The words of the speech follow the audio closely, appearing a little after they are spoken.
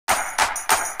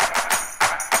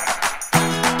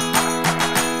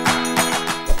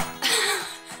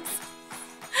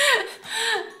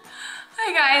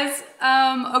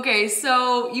Okay,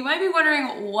 so you might be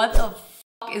wondering what the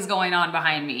fuck is going on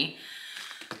behind me.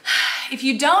 If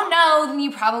you don't know, then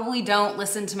you probably don't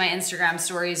listen to my Instagram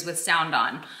stories with sound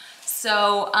on.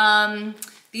 So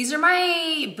these are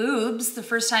my boobs, the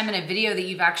first time in a video that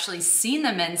you've actually seen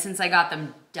them in since I got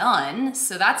them done.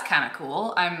 So that's kind of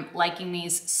cool. I'm liking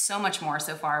these so much more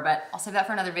so far, but I'll save that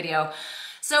for another video.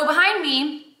 So behind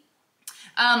me,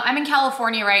 I'm in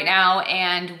California right now,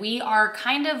 and we are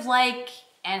kind of like,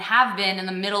 and have been in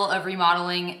the middle of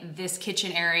remodeling this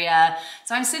kitchen area.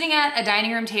 So I'm sitting at a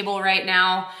dining room table right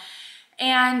now,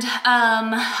 and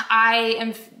thought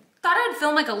I'd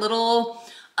film like a little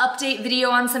update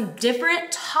video on some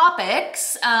different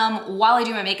topics while I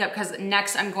do my makeup, because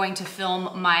next I'm going to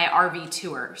film my RV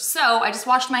tour. So I just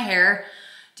washed my hair.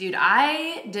 Dude,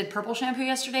 I did purple shampoo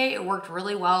yesterday. It worked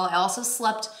really well. I also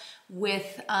slept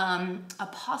with a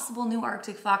possible new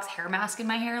Arctic Fox hair mask in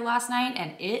my hair last night,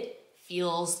 and it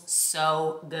feels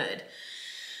so good.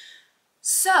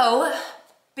 So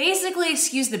basically,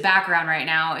 excuse the background right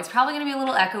now. It's probably gonna be a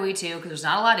little echoey too, because there's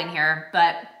not a lot in here,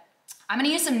 but I'm gonna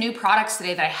use some new products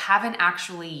today that I haven't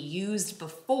actually used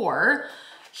before.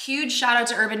 Huge shout out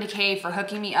to Urban Decay for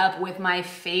hooking me up with my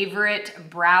favorite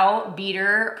brow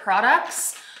beater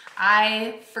products.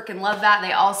 I freaking love that.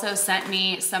 They also sent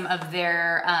me some of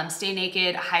their Stay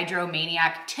Naked Hydro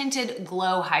Maniac Tinted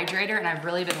Glow Hydrator, and I've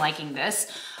really been liking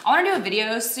this. I wanna do a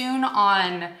video soon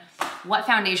on what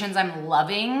foundations I'm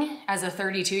loving as a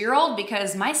 32-year-old,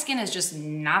 because my skin is just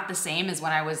not the same as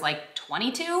when I was like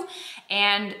 22,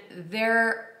 and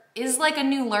there is like a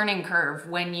new learning curve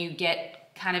when you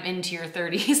get kind of into your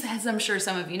 30s, as I'm sure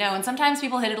some of you know, and sometimes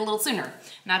people hit it a little sooner, and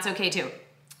that's okay too.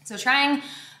 So trying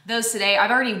those today.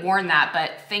 I've already worn that,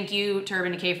 but thank you to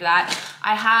Urban Decay for that.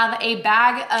 I have a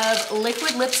bag of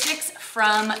liquid lipsticks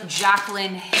from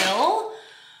Jaclyn Hill.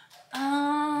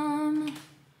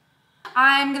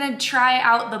 I'm gonna try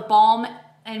out the Balm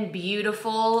and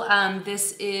Beautiful.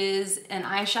 This is an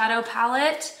eyeshadow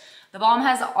palette. The Balm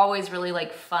has always really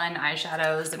like fun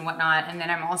eyeshadows and whatnot. And then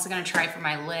I'm also gonna try for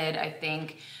my lid, I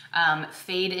think,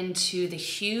 Fade Into the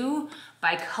Hue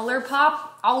by ColourPop.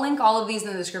 I'll link all of these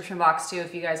in the description box too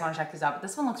if you guys wanna check these out, but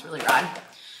this one looks really rad.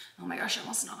 Oh my gosh, I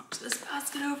almost knocked this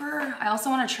basket over. I also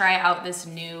wanna try out this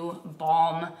new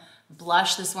Balm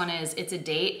blush. This one is It's a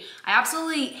Date. I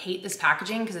absolutely hate this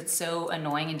packaging because it's so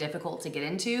annoying and difficult to get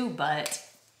into, but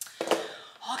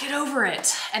I'll get over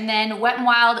it. And then Wet n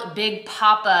Wild Big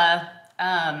Papa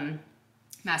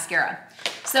mascara.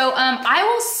 So I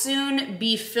will soon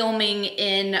be filming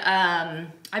in,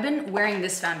 I've been wearing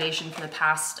this foundation for the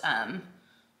past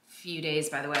few days,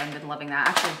 by the way. I've been loving that,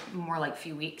 actually more like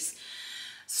few weeks.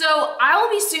 So I will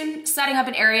be soon setting up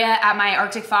an area at my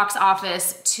Arctic Fox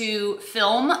office to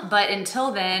film, but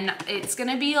until then, it's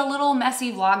gonna be a little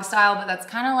messy vlog style, but that's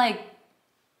kind of like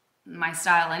my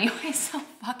style anyway, so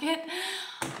fuck it.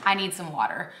 I need some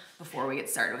water before we get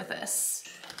started with this.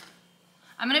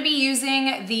 I'm gonna be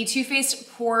using the Too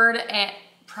Faced Primed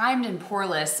and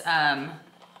Poreless,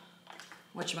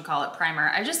 whatchamacallit, primer.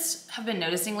 I just have been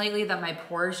noticing lately that my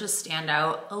pores just stand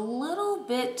out a little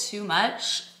bit too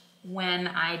much when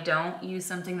I don't use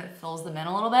something that fills them in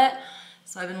a little bit.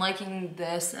 So I've been liking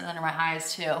this and under my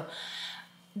eyes too.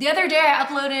 The other day I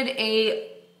uploaded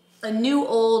a new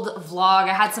old vlog.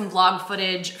 I had some vlog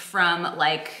footage from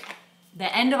like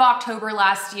the end of October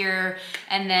last year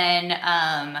and then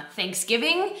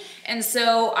Thanksgiving. And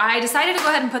so I decided to go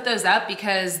ahead and put those up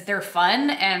because they're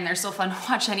fun and they're still fun to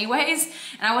watch anyways.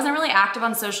 And I wasn't really active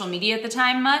on social media at the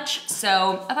time much,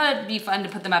 so I thought it'd be fun to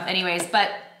put them up anyways. But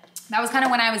that was kind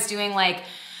of when I was doing like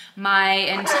my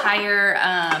entire,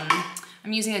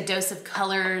 I'm using a Dose of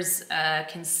Colors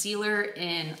concealer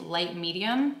in light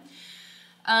medium.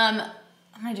 I'm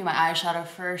gonna do my eyeshadow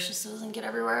first just so it doesn't get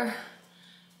everywhere.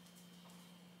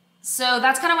 So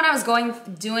that's kind of when I was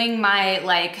doing my,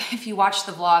 like, if you watch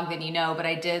the vlog then you know, but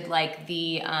I did like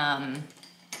the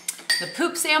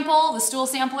poop sample, the stool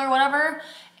sample or whatever,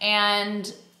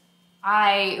 and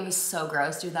it was so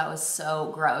gross, dude, that was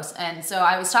so gross. And so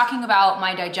I was talking about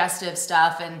my digestive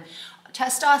stuff and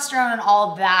testosterone and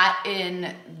all that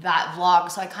in that vlog.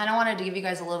 So I kind of wanted to give you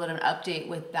guys a little bit of an update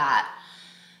with that.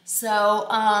 So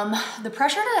the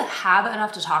pressure to have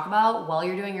enough to talk about while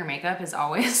you're doing your makeup is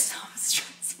always so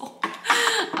stressful.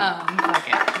 Fuck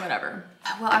it, whatever.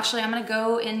 Well, actually I'm gonna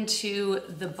go into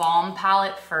the Balm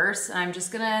palette first, and I'm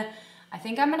just gonna, I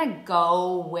think I'm gonna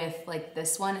go with like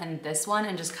this one and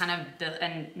just kind of,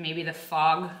 and maybe the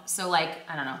fog. So like,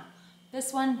 I don't know,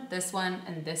 this one,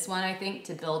 and this one, I think,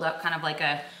 to build up kind of like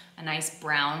a nice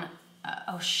brown.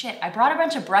 Oh shit, I brought a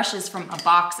bunch of brushes from a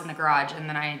box in the garage and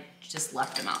then I just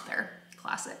left them out there.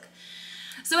 Classic.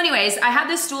 So anyways, I had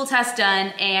this stool test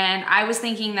done and I was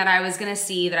thinking that I was gonna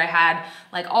see that I had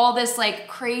like all this like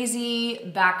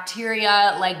crazy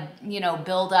bacteria, like, you know,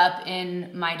 build up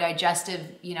in my digestive,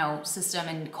 you know, system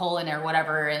and colon or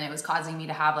whatever. And it was causing me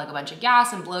to have like a bunch of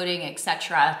gas and bloating,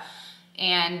 etc.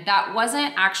 And that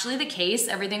wasn't actually the case.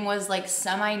 Everything was like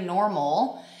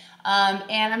semi-normal.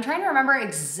 And I'm trying to remember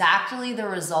exactly the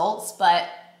results, but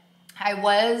I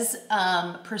was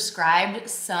prescribed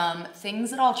some things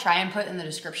that I'll try and put in the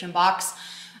description box.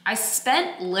 I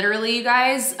spent literally, you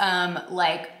guys,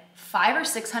 like $500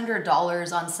 or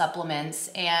 $600 on supplements,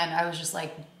 and I was just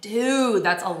like, dude,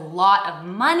 that's a lot of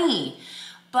money.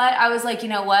 But I was like, you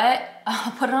know what?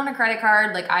 I'll put it on a credit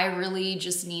card. Like, I really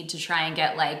just need to try and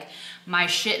get like my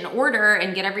shit in order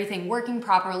and get everything working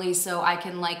properly so I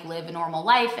can like live a normal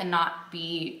life and not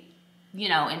be, you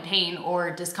know, in pain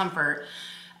or discomfort.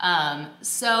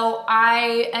 So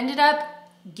I ended up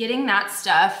getting that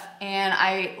stuff, and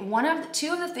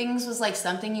two of the things was like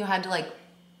something you had to like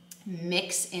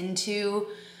mix into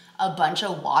a bunch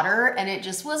of water, and it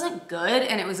just wasn't good,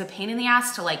 and it was a pain in the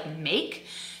ass to like make.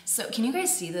 So can you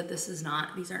guys see that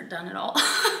these aren't done at all?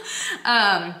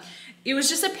 It was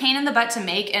just a pain in the butt to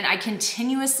make, and I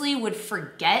continuously would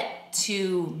forget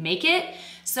to make it.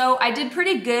 So I did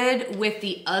pretty good with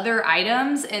the other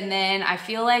items, and then I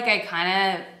feel like I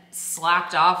kind of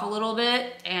slacked off a little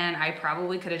bit, and I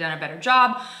probably could have done a better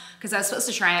job because I was supposed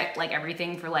to try like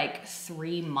everything for like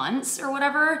 3 months or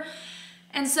whatever.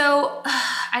 And so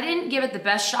I didn't give it the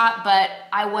best shot, but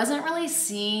I wasn't really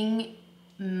seeing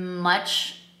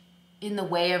much in the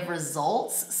way of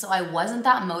results. So I wasn't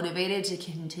that motivated to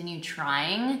continue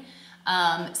trying.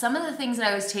 Some of the things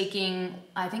that I was taking,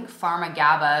 I think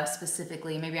Pharma-GABA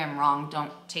specifically, maybe I'm wrong,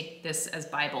 don't take this as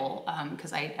Bible,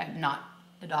 because I'm not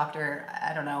a doctor,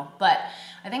 I don't know. But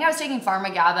I think I was taking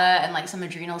Pharma-GABA and like some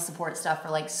adrenal support stuff for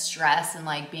like stress and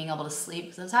like being able to sleep,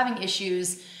 because I was having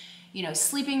issues, you know,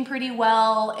 sleeping pretty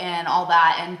well and all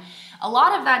that. And a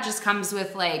lot of that just comes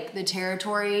with like the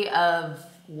territory of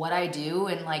what I do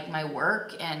and like my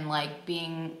work and like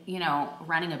being, you know,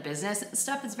 running a business and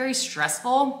stuff. It's very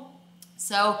stressful.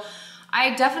 So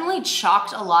I definitely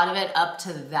chalked a lot of it up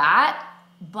to that.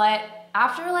 But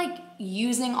after like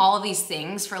using all of these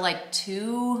things for like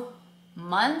 2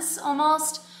 months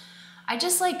almost, I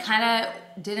just like kind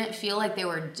of didn't feel like they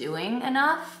were doing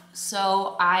enough.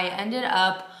 So I ended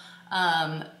up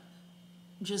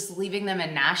just leaving them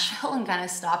in Nashville and kind of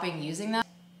stopping using them.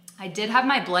 I did have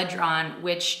my blood drawn,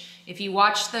 which if you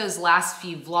watched those last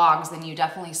few vlogs, then you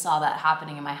definitely saw that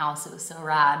happening in my house. It was so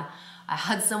rad. I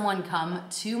had someone come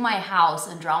to my house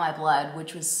and draw my blood,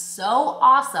 which was so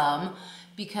awesome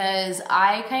because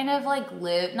I kind of like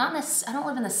I don't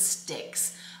live in the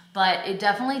sticks, but it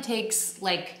definitely takes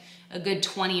like a good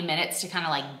 20 minutes to kind of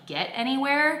like get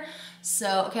anywhere.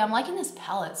 So, okay, I'm liking this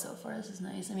palette so far. This is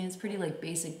nice. I mean, it's pretty like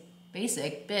basic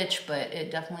bitch, but it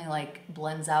definitely like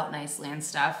blends out nicely and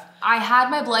stuff. I had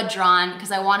my blood drawn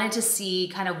because I wanted to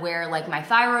see kind of where like my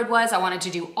thyroid was. I wanted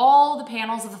to do all the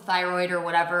panels of the thyroid or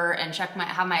whatever and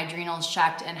have my adrenals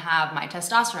checked and have my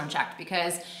testosterone checked,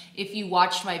 because if you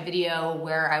watched my video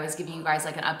where I was giving you guys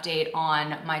like an update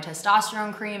on my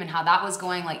testosterone cream and how that was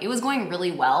going, like it was going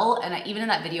really well. And even in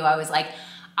that video, I was like,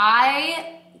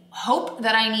 I hope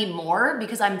that I need more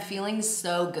because I'm feeling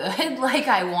so good. Like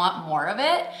I want more of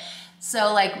it.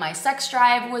 So like my sex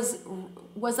drive is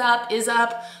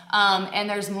up, and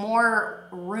there's more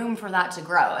room for that to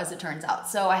grow as it turns out.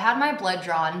 So I had my blood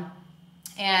drawn,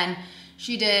 and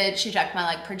she checked my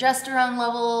like progesterone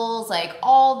levels, like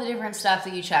all the different stuff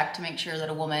that you check to make sure that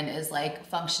a woman is like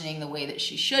functioning the way that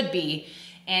she should be.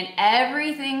 And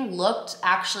everything looked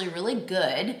actually really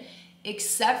good,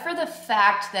 except for the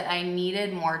fact that I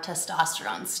needed more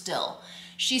testosterone still.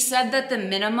 She said that the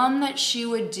minimum that she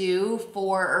would do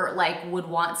or like would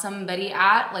want somebody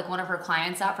at, like one of her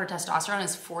clients at for testosterone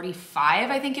is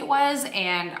 45, I think it was,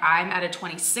 and I'm at a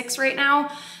 26 right now.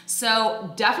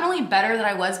 So definitely better than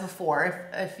I was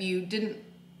before. If you didn't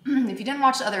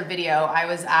watch the other video, I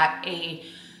was at a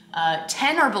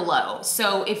 10 or below.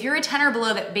 So if you're a 10 or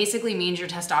below, that basically means your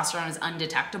testosterone is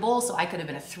undetectable. So I could have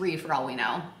been a 3 for all we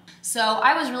know. So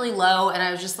I was really low, and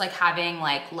I was just like having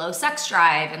like low sex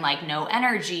drive and like no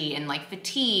energy and like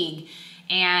fatigue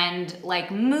and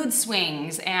like mood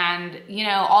swings and, you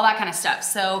know, all that kind of stuff.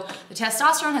 So the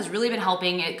testosterone has really been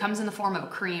helping. It comes in the form of a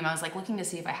cream. I was like looking to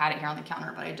see if I had it here on the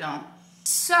counter, but I don't.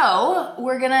 So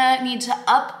we're gonna need to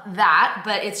up that,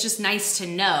 but it's just nice to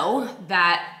know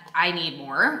that I need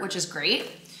more, which is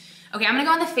great. Okay, I'm gonna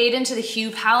go on the Fade Into the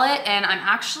Hue palette, and I'm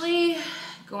actually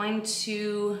going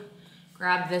to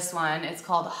grab this one. It's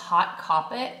called Hot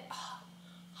Copic.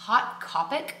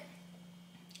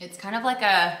 It's kind of like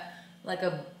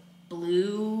a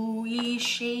bluey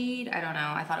shade. I don't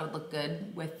know. I thought it would look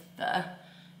good with the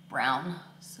brown.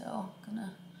 So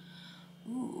gonna,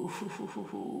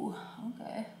 ooh,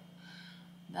 okay.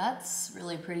 That's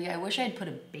really pretty. I wish I'd put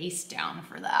a base down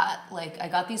for that. Like I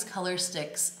got these color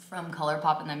sticks from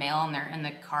ColourPop in the mail and they're in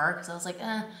the car because I was like,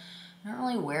 I don't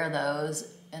really wear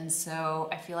those. And so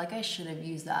I feel like I should have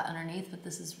used that underneath, but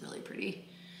this is really pretty.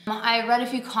 I read a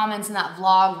few comments in that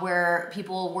vlog where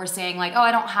people were saying like, oh,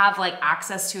 I don't have like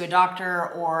access to a doctor,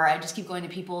 or I just keep going to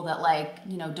people that like,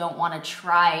 you know, don't want to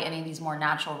try any of these more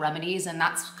natural remedies. And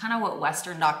that's kind of what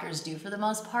Western doctors do for the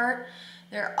most part.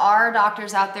 There are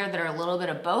doctors out there that are a little bit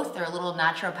of both. They're a little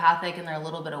naturopathic and they're a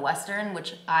little bit of Western,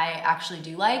 which I actually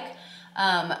do like.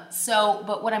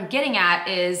 But what I'm getting at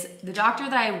is the doctor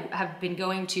that I have been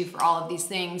going to for all of these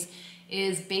things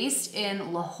is based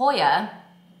in La Jolla.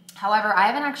 However, I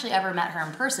haven't actually ever met her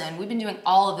in person. We've been doing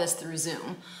all of this through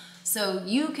Zoom. So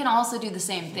you can also do the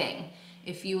same thing.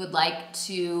 If you would like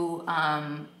to,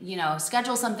 you know,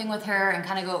 schedule something with her and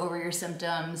kind of go over your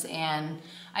symptoms. And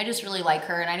I just really like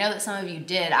her. And I know that some of you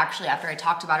did actually, after I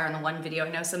talked about her in the one video, I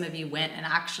know some of you went and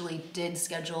actually did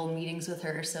schedule meetings with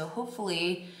her. So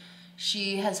hopefully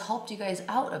she has helped you guys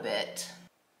out a bit.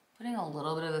 Putting a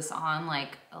little bit of this on,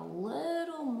 like a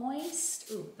little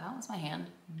moist. Ooh, that was my hand,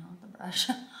 not the brush.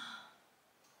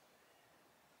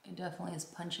 It definitely is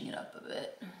punching it up a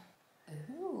bit.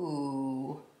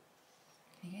 Ooh.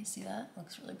 Can you guys see that?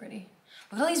 Looks really pretty.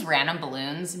 Look at all these random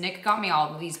balloons. Nick got me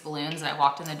all of these balloons and I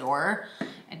walked in the door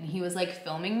and he was like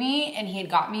filming me and he had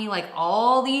got me like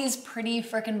all these pretty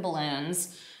freaking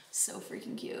balloons. So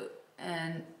freaking cute.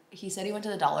 And he said he went to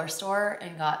the dollar store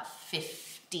and got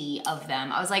 50 of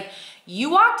them. I was like,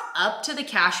 you walked up to the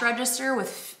cash register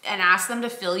and asked them to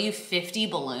fill you 50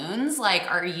 balloons? Like,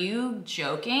 are you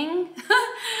joking?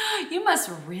 You must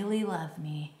really love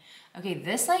me. Okay,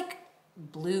 this like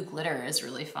blue glitter is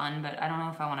really fun, but I don't know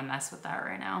if I want to mess with that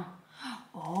right now.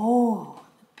 Oh,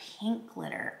 the pink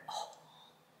glitter. Oh,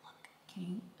 look,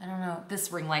 I don't know. This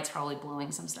ring light's probably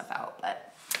blowing some stuff out,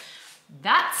 but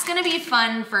that's gonna be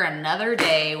fun for another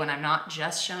day when I'm not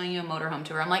just showing you a motorhome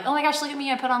tour. I'm like, oh my gosh, look at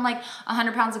me. I put on like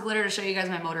 100 pounds of glitter to show you guys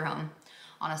my motorhome.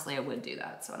 Honestly, I would do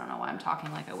that, so I don't know why I'm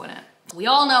talking like I wouldn't. We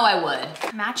all know I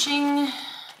would. Matching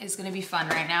is gonna be fun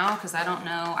right now because I don't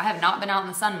know, I have not been out in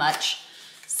the sun much.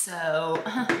 So,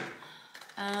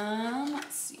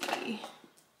 let's see.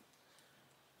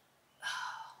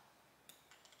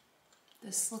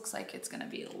 This looks like it's gonna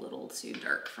be a little too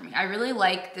dark for me. I really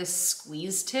like this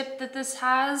squeeze tip that this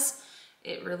has.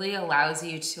 It really allows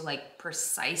you to like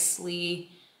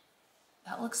precisely,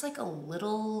 that looks like a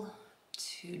little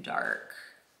too dark,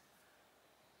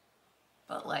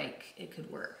 but like it could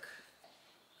work.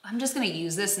 I'm just gonna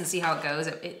use this and see how it goes.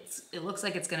 It looks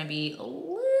like it's gonna be a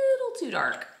little too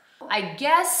dark. I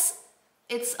guess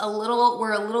it's a little,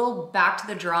 we're a little back to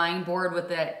the drawing board with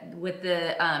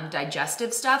the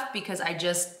digestive stuff because I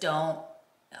just don't,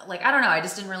 like, I don't know, I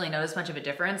just didn't really notice much of a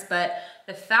difference, but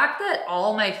the fact that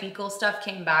all my fecal stuff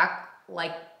came back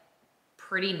like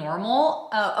pretty normal.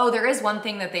 Oh, there is one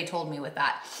thing that they told me with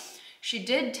that. She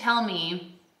did tell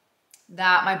me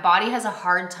that my body has a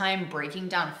hard time breaking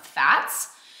down fats.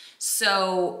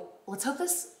 So let's hope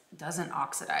this doesn't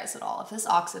oxidize at all. If this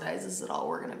oxidizes at all,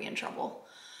 we're gonna be in trouble.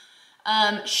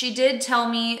 She did tell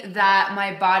me that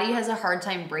my body has a hard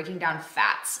time breaking down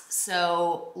fats.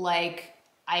 So like,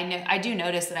 I do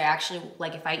notice that I actually,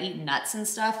 like if I eat nuts and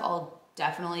stuff, I'll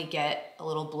definitely get a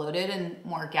little bloated and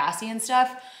more gassy and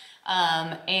stuff.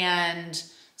 And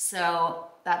so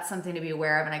that's something to be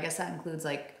aware of. And I guess that includes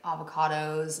like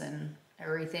avocados and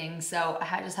everything. So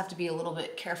I just have to be a little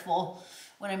bit careful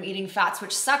when I'm eating fats,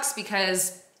 which sucks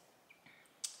because,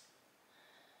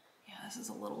 yeah, this is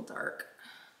a little dark.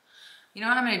 You know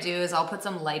what I'm gonna do is I'll put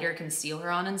some lighter concealer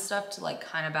on and stuff to like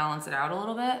kind of balance it out a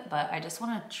little bit, but I just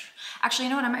wanna, actually, you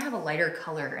know what? I might have a lighter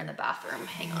color in the bathroom.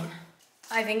 Hang on.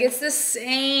 I think it's the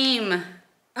same.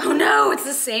 Oh no, it's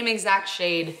the same exact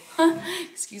shade.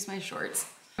 Excuse my shorts.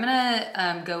 I'm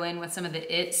gonna go in with some of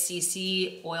the IT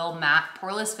CC Oil Matte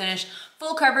Poreless Finish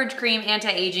Full Coverage Cream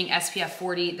Anti-Aging SPF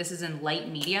 40. This is in light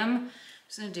medium. I'm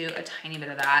just gonna do a tiny bit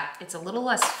of that. It's a little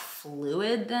less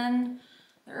fluid than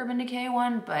the Urban Decay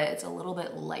one, but it's a little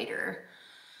bit lighter.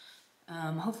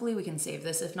 Hopefully we can save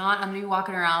this. If not, I'm gonna be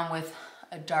walking around with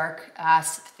a dark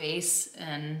ass face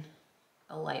and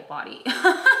a light body.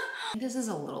 This is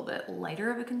a little bit lighter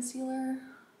of a concealer.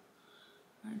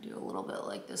 I'm gonna do a little bit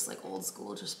like this, like old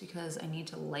school, just because I need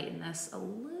to lighten this a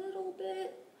little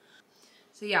bit.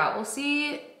 So yeah, we'll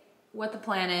see what the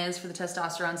plan is for the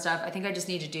testosterone stuff. I think I just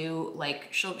need to do like,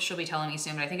 she'll be telling me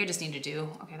soon, but I think I just need to do,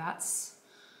 okay, that's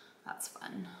That's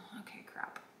fun. Okay,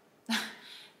 crap.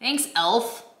 Thanks,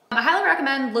 Elf. I highly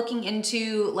recommend looking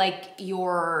into like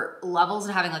your levels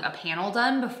and having like a panel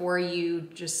done before you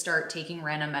just start taking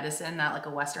random medicine that like a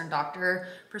Western doctor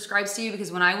prescribes to you.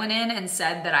 Because when I went in and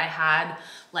said that I had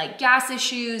like gas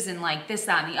issues and like this,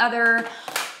 that, and the other,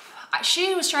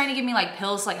 she was trying to give me like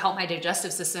pills to like help my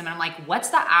digestive system. And I'm like, what's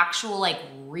the actual like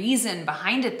reason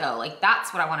behind it though? Like,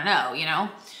 that's what I want to know, you know?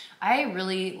 I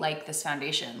really like this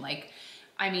foundation. Like,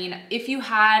 I mean, if you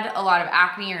had a lot of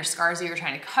acne or scars that you're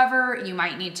trying to cover, you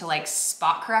might need to like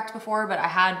spot correct before, but I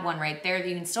had one right there that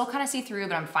you can still kind of see through,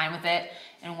 but I'm fine with it.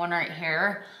 And one right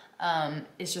here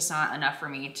is just not enough for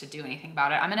me to do anything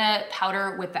about it. I'm gonna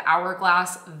powder with the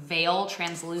Hourglass Veil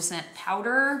Translucent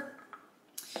Powder.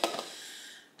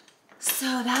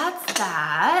 So that's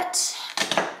that.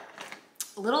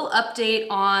 A little update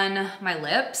on my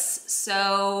lips.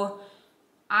 So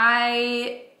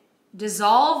I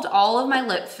dissolved all of my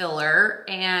lip filler,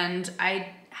 and I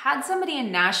had somebody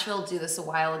in Nashville do this a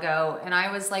while ago, and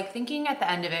I was like thinking at the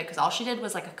end of it, because all she did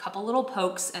was like a couple little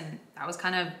pokes and that was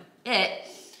kind of it.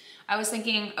 I was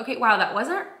thinking, okay, wow, that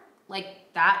wasn't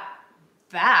like that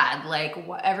bad. Like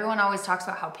everyone always talks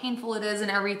about how painful it is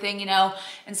and everything, you know?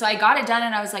 And so I got it done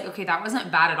and I was like, okay, that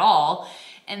wasn't bad at all.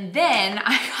 And then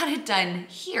I got it done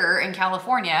here in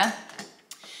California.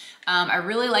 I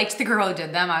really liked the girl who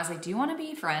did them. I was like, do you want to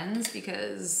be friends?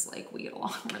 Because like we get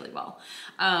along really well.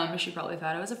 She probably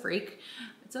thought I was a freak.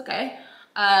 It's okay.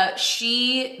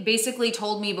 She basically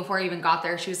told me before I even got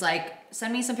there, she was like,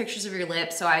 send me some pictures of your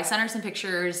lips. So I sent her some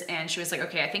pictures and she was like,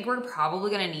 okay, I think we're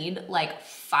probably gonna need like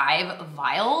 5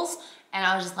 vials. And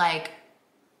I was just like,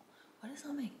 what is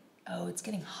on my, oh, it's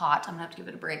getting hot. I'm gonna have to give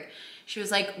it a break. She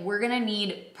was like, we're gonna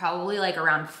need probably like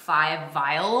around 5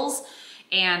 vials.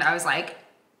 And I was like,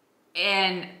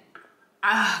 and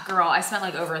girl, I spent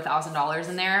like over $1,000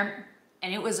 in there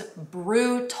and it was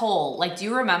brutal. Like, do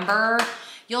you remember?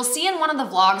 You'll see in one of the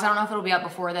vlogs, I don't know if it'll be up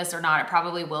before this or not, it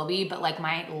probably will be, but like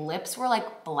my lips were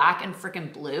like black and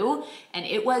freaking blue and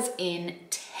it was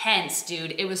intense,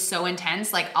 dude. It was so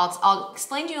intense. Like I'll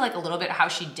explain to you like a little bit how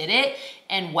she did it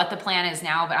and what the plan is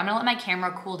now, but I'm gonna let my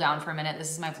camera cool down for a minute. This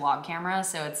is my vlog camera,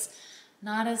 so it's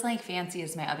not as like fancy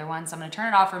as my other one. So I'm gonna turn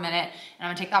it off for a minute and I'm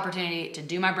gonna take the opportunity to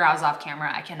do my brows off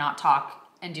camera. I cannot talk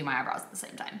and do my eyebrows at the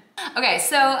same time. Okay,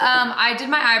 so I did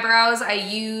my eyebrows. I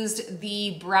used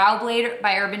the Brow Blade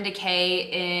by Urban Decay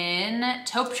in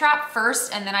Taupe Trap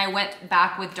first, and then I went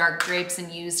back with dark drapes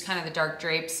and used kind of the dark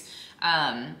drapes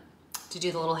to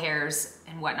do the little hairs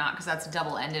and whatnot, because that's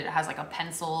double-ended. It has like a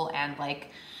pencil and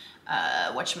like,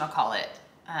 whatchamacallit,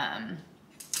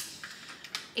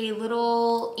 a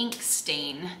little ink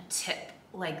stain tip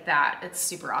like that. It's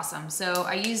super awesome. So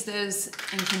I use those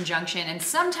in conjunction, and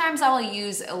sometimes I will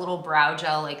use a little brow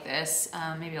gel like this.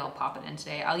 Maybe I'll pop it in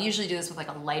today. I'll usually do this with like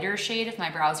a lighter shade if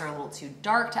my brows are a little too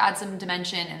dark to add some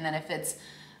dimension, and then if it's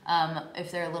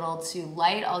if they're a little too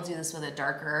light, I'll do this with a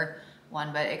darker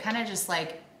one, but it kind of just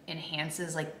like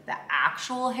enhances like the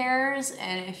actual hairs.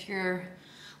 And if you're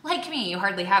like me, you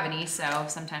hardly have any, so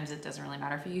sometimes it doesn't really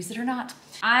matter if you use it or not.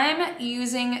 I'm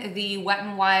using the Wet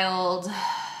n Wild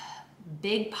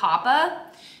Big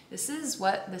Papa. This is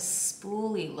what the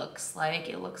spoolie looks like.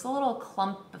 It looks a little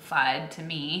clumpified to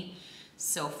me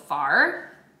so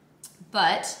far,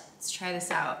 but let's try this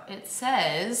out. It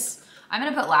says, I'm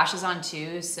gonna put lashes on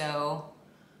too, so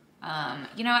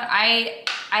you know what, I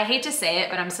hate to say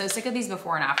it, but I'm so sick of these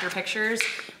before and after pictures.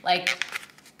 Like,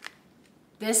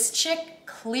 this chick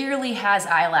clearly has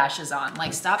eyelashes on.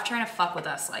 Like, stop trying to fuck with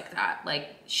us like that.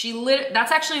 Like,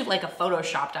 that's actually like a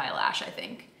photoshopped eyelash, I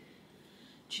think.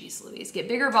 Jeez Louise, get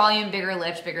bigger volume, bigger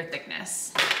lift, bigger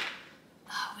thickness.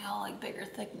 Oh, we all like bigger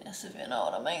thickness, if you know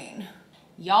what I mean.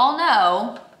 Y'all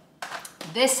know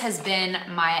this has been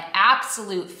my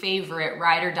absolute favorite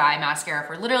ride or die mascara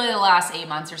for literally the last 8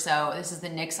 months or so. This is the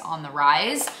NYX On The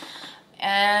Rise.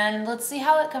 And let's see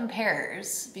how it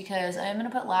compares, because I'm gonna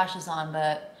put lashes on,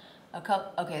 but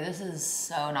okay, this is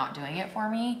so not doing it for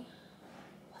me.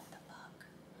 What the fuck?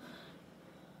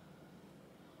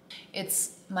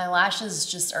 My lashes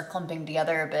just are clumping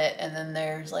together a bit, and then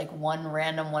there's like one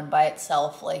random one by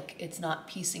itself, like it's not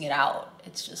piecing it out.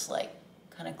 It's just like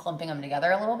kind of clumping them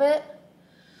together a little bit.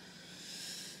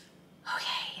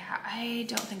 Okay, yeah, I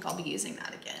don't think I'll be using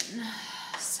that again.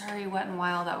 Sorry, Wet n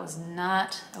Wild, that was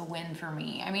not a win for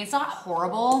me. I mean, it's not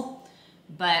horrible,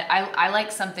 but I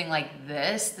like something like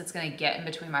this that's gonna get in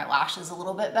between my lashes a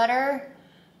little bit better.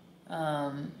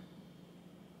 Gosh,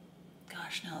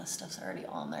 now this stuff's already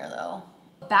on there though.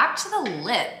 Back to the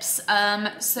lips.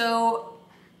 So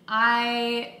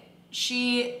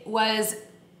she was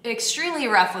extremely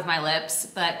rough with my lips,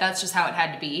 but that's just how it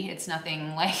had to be. It's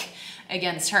nothing like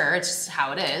against her, it's just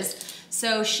how it is.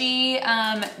 So she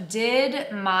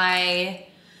did my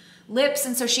lips,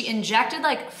 and so she injected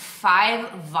like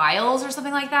 5 vials or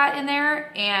something like that in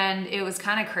there, and it was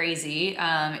kind of crazy.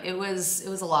 It was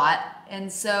a lot.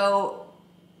 And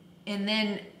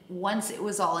then once it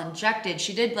was all injected,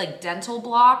 she did like dental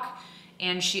block,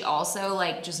 and she also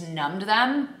like just numbed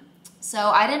them. So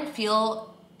I didn't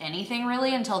feel anything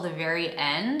really until the very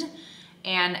end,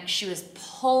 and she was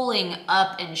pulling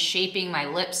up and shaping my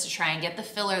lips to try and get the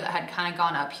filler that had kind of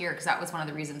gone up here, because that was one of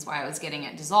the reasons why I was getting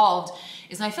it dissolved,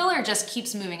 is my filler just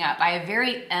keeps moving up. I have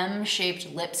very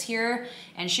M-shaped lips here,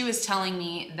 and she was telling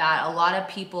me that a lot of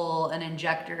people and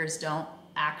injectors don't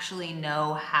actually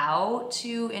know how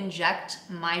to inject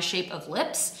my shape of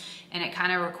lips, and it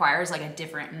kind of requires like a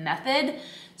different method.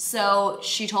 So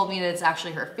she told me that it's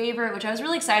actually her favorite, which I was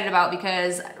really excited about,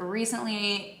 because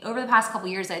recently, over the past couple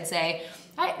years, I'd say,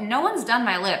 no one's done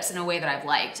my lips in a way that I've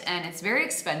liked, and it's very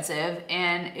expensive,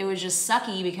 and it was just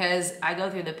sucky because I go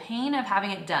through the pain of having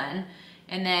it done,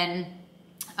 and then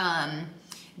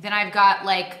I've got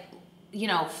like, you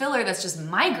know, filler that's just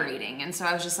migrating, and so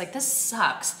I was just like, this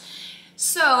sucks.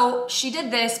 So she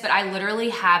did this, but I literally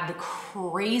had the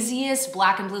craziest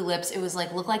black and blue lips. It was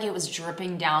like, looked like it was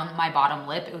dripping down my bottom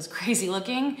lip. It was crazy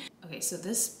looking. Okay, so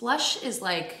this blush is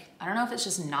like, I don't know if it's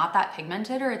just not that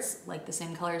pigmented or it's like the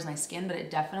same color as my skin, but it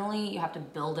definitely, you have to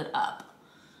build it up,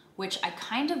 which I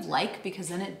kind of like, because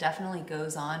then it definitely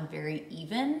goes on very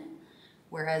even.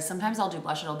 Whereas sometimes I'll do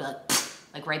blush and it'll be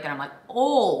like right there, I'm like,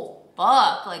 oh,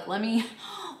 fuck. Like, let me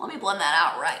blend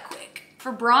that out right quick.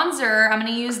 For bronzer, I'm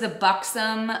gonna use the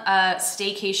Buxom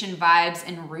Staycation Vibes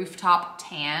in Rooftop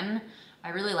Tan. I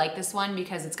really like this one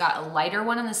because it's got a lighter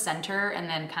one in the center and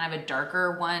then kind of a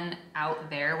darker one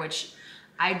out there, which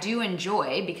I do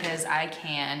enjoy because I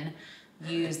can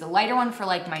use the lighter one for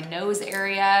like my nose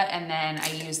area, and then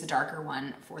I use the darker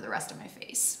one for the rest of my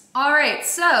face. All right,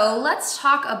 so let's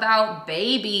talk about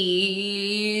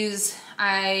babies.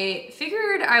 I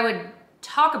figured I would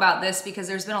talk about this because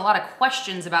there's been a lot of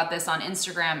questions about this on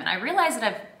Instagram, and I realized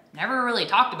that I've never really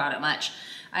talked about it much.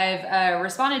 I've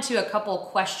responded to a couple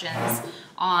questions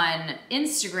on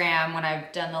Instagram when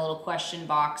I've done the little question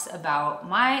box about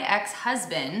my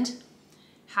ex-husband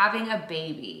having a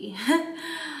baby.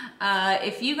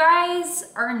 If you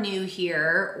guys are new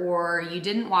here or you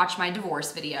didn't watch my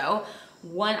divorce video,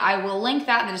 I will link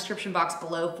that in the description box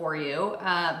below for you.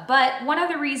 But one of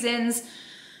the reasons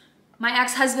my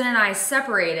ex-husband and I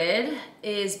separated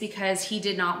is because he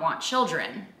did not want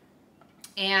children.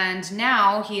 And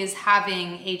now he is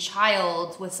having a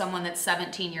child with someone that's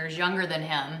 17 years younger than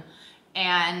him.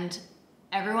 And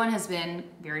everyone has been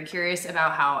very curious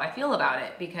about how I feel about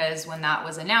it, because when that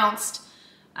was announced,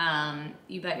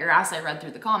 you bet your ass I read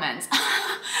through the comments.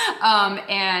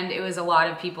 And it was a lot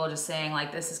of people just saying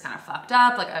like, this is kind of fucked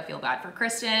up. Like, I feel bad for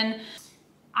Kristen.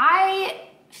 I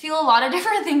feel a lot of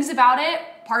different things about it.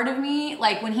 Part of me,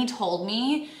 like when he told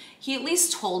me, he at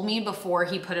least told me before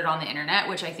he put it on the internet,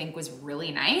 which I think was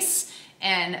really nice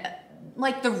and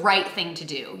like the right thing to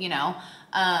do, you know?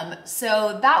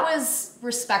 So that was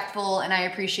respectful and I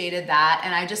appreciated that.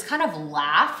 And I just kind of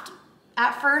laughed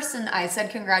at first and I said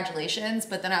congratulations,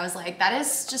 but then I was like, that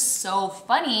is just so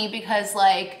funny because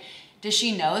like, does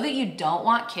she know that you don't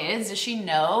want kids? Does she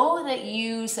know that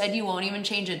you said you won't even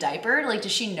change a diaper? Like,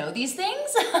 does she know these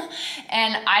things?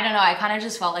 And I don't know, I kind of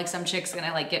just felt like some chick's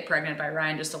gonna like get pregnant by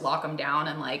Ryan just to lock him down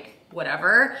and like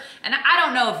whatever. And I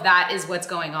don't know if that is what's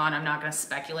going on. I'm not gonna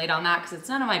speculate on that because it's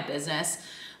none of my business.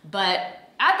 But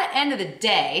at the end of the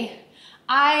day,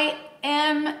 I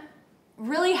am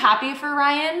really happy for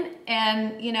Ryan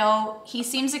and you know, he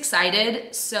seems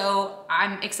excited. So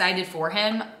I'm excited for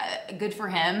him, good for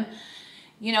him.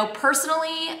 You know,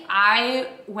 personally,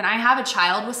 when I have a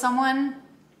child with someone,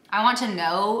 I want to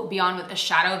know beyond a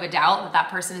shadow of a doubt that that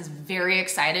person is very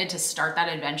excited to start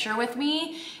that adventure with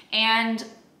me. And,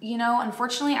 you know,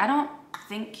 unfortunately, I don't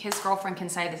think his girlfriend can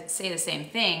say the same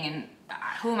thing. And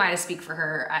who am I to speak for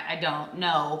her? I don't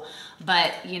know.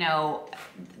 But, you know,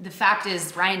 the fact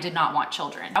is Ryan did not want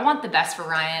children. I want the best for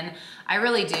Ryan. I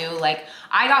really do. Like,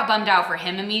 I got bummed out for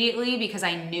him immediately because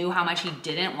I knew how much he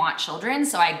didn't want children.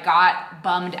 So I got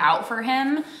bummed out for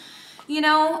him, you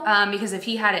know, because if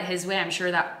he had it his way, I'm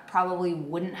sure that probably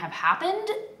wouldn't have happened.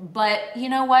 But you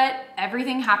know what?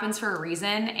 Everything happens for a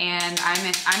reason, and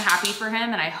I'm happy for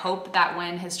him. And I hope that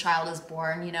when his child is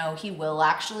born, you know, he will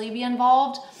actually be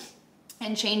involved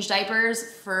and change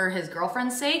diapers for his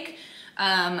girlfriend's sake.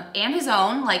 and his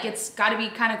own. Like, it's gotta be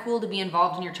kind of cool to be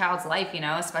involved in your child's life, you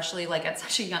know, especially like at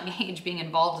such a young age, being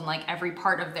involved in like every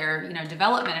part of their, you know,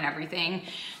 development and everything.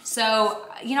 So,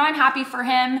 you know, I'm happy for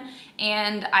him,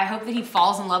 and I hope that he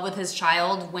falls in love with his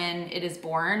child when it is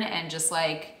born and just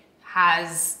like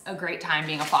has a great time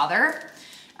being a father,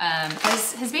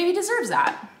 because his baby deserves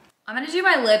that. I'm gonna do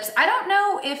my lips. I don't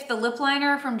know if the lip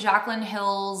liner from Jaclyn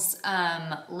Hill's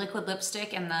liquid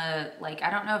lipstick and the, like, I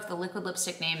don't know if the liquid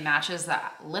lipstick name matches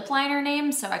that lip liner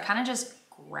name, so I kind of just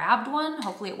grabbed one.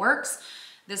 Hopefully it works.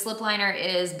 This lip liner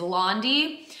is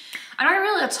Blondie. I'm not gonna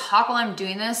really talk while I'm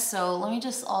doing this, so let me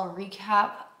just, I'll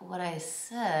recap what I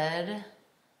said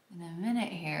in a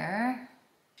minute here.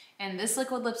 And this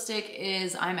liquid lipstick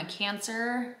is I'm a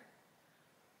Cancer.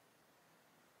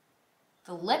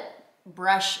 The lip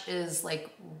brush is like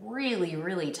really,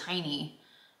 really tiny.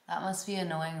 That must be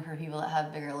annoying for people that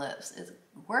have bigger lips. It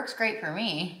works great for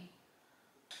me.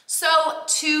 So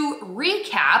to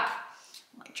recap,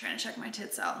 I'm like trying to check my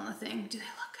tits out on the thing. Do they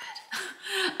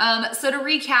look good? So to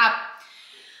recap,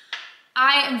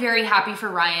 I am very happy for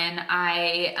Ryan.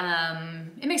 I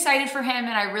am excited for him,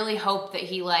 and I really hope that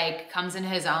he like comes into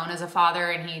his own as a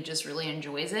father and he just really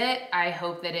enjoys it. I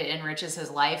hope that it enriches his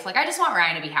life. Like, I just want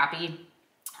Ryan to be happy.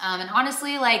 And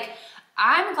honestly, like,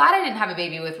 I'm glad I didn't have a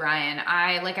baby with Ryan.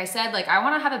 Like I said, like, I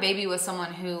want to have a baby with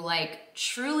someone who like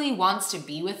truly wants to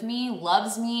be with me,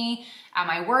 loves me at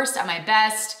my worst, at my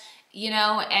best, you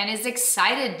know, and is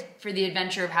excited for the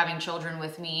adventure of having children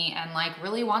with me, and like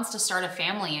really wants to start a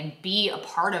family and be a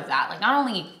part of that. Like, not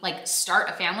only like start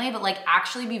a family, but like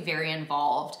actually be very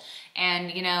involved.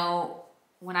 And, you know,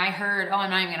 when I heard, oh, I'm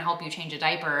not even gonna help you change a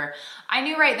diaper, I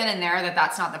knew right then and there that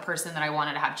that's not the person that I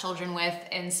wanted to have children with.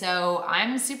 And so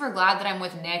I'm super glad that I'm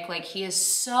with Nick. Like, he is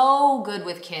so good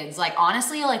with kids. Like,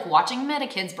 honestly, like watching him at a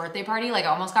kid's birthday party, like I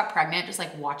almost got pregnant just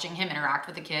like watching him interact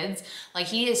with the kids. Like,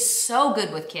 he is so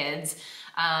good with kids.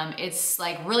 It's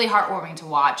like really heartwarming to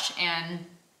watch. And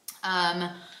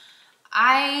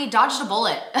I dodged a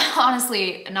bullet,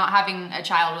 honestly, not having a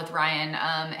child with Ryan.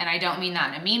 And I don't mean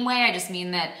that in a mean way. I just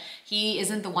mean that he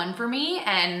isn't the one for me,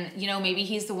 and, you know, maybe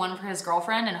he's the one for his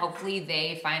girlfriend, and hopefully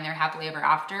they find their happily ever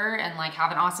after and like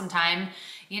have an awesome time,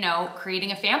 you know,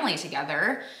 creating a family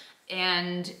together.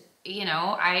 And, you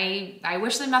know, I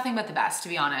wish them nothing but the best, to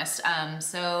be honest.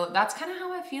 So that's kind of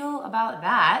how I feel about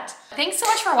that. Thanks so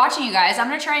much for watching, you guys. I'm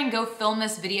gonna try and go film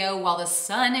this video while the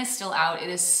sun is still out. It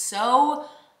is so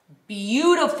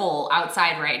beautiful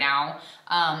outside right now.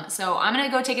 So I'm gonna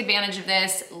go take advantage of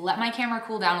this, let my camera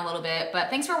cool down a little bit, but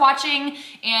thanks for watching.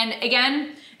 And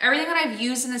again, everything that I've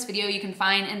used in this video you can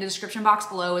find in the description box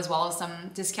below, as well as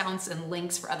some discounts and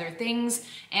links for other things.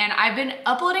 And I've been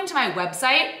uploading to my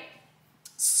website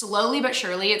slowly but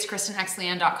surely. It's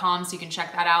KristenXLeanne.com, so you can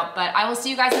check that out. But I will see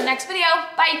you guys in the next video.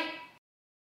 Bye.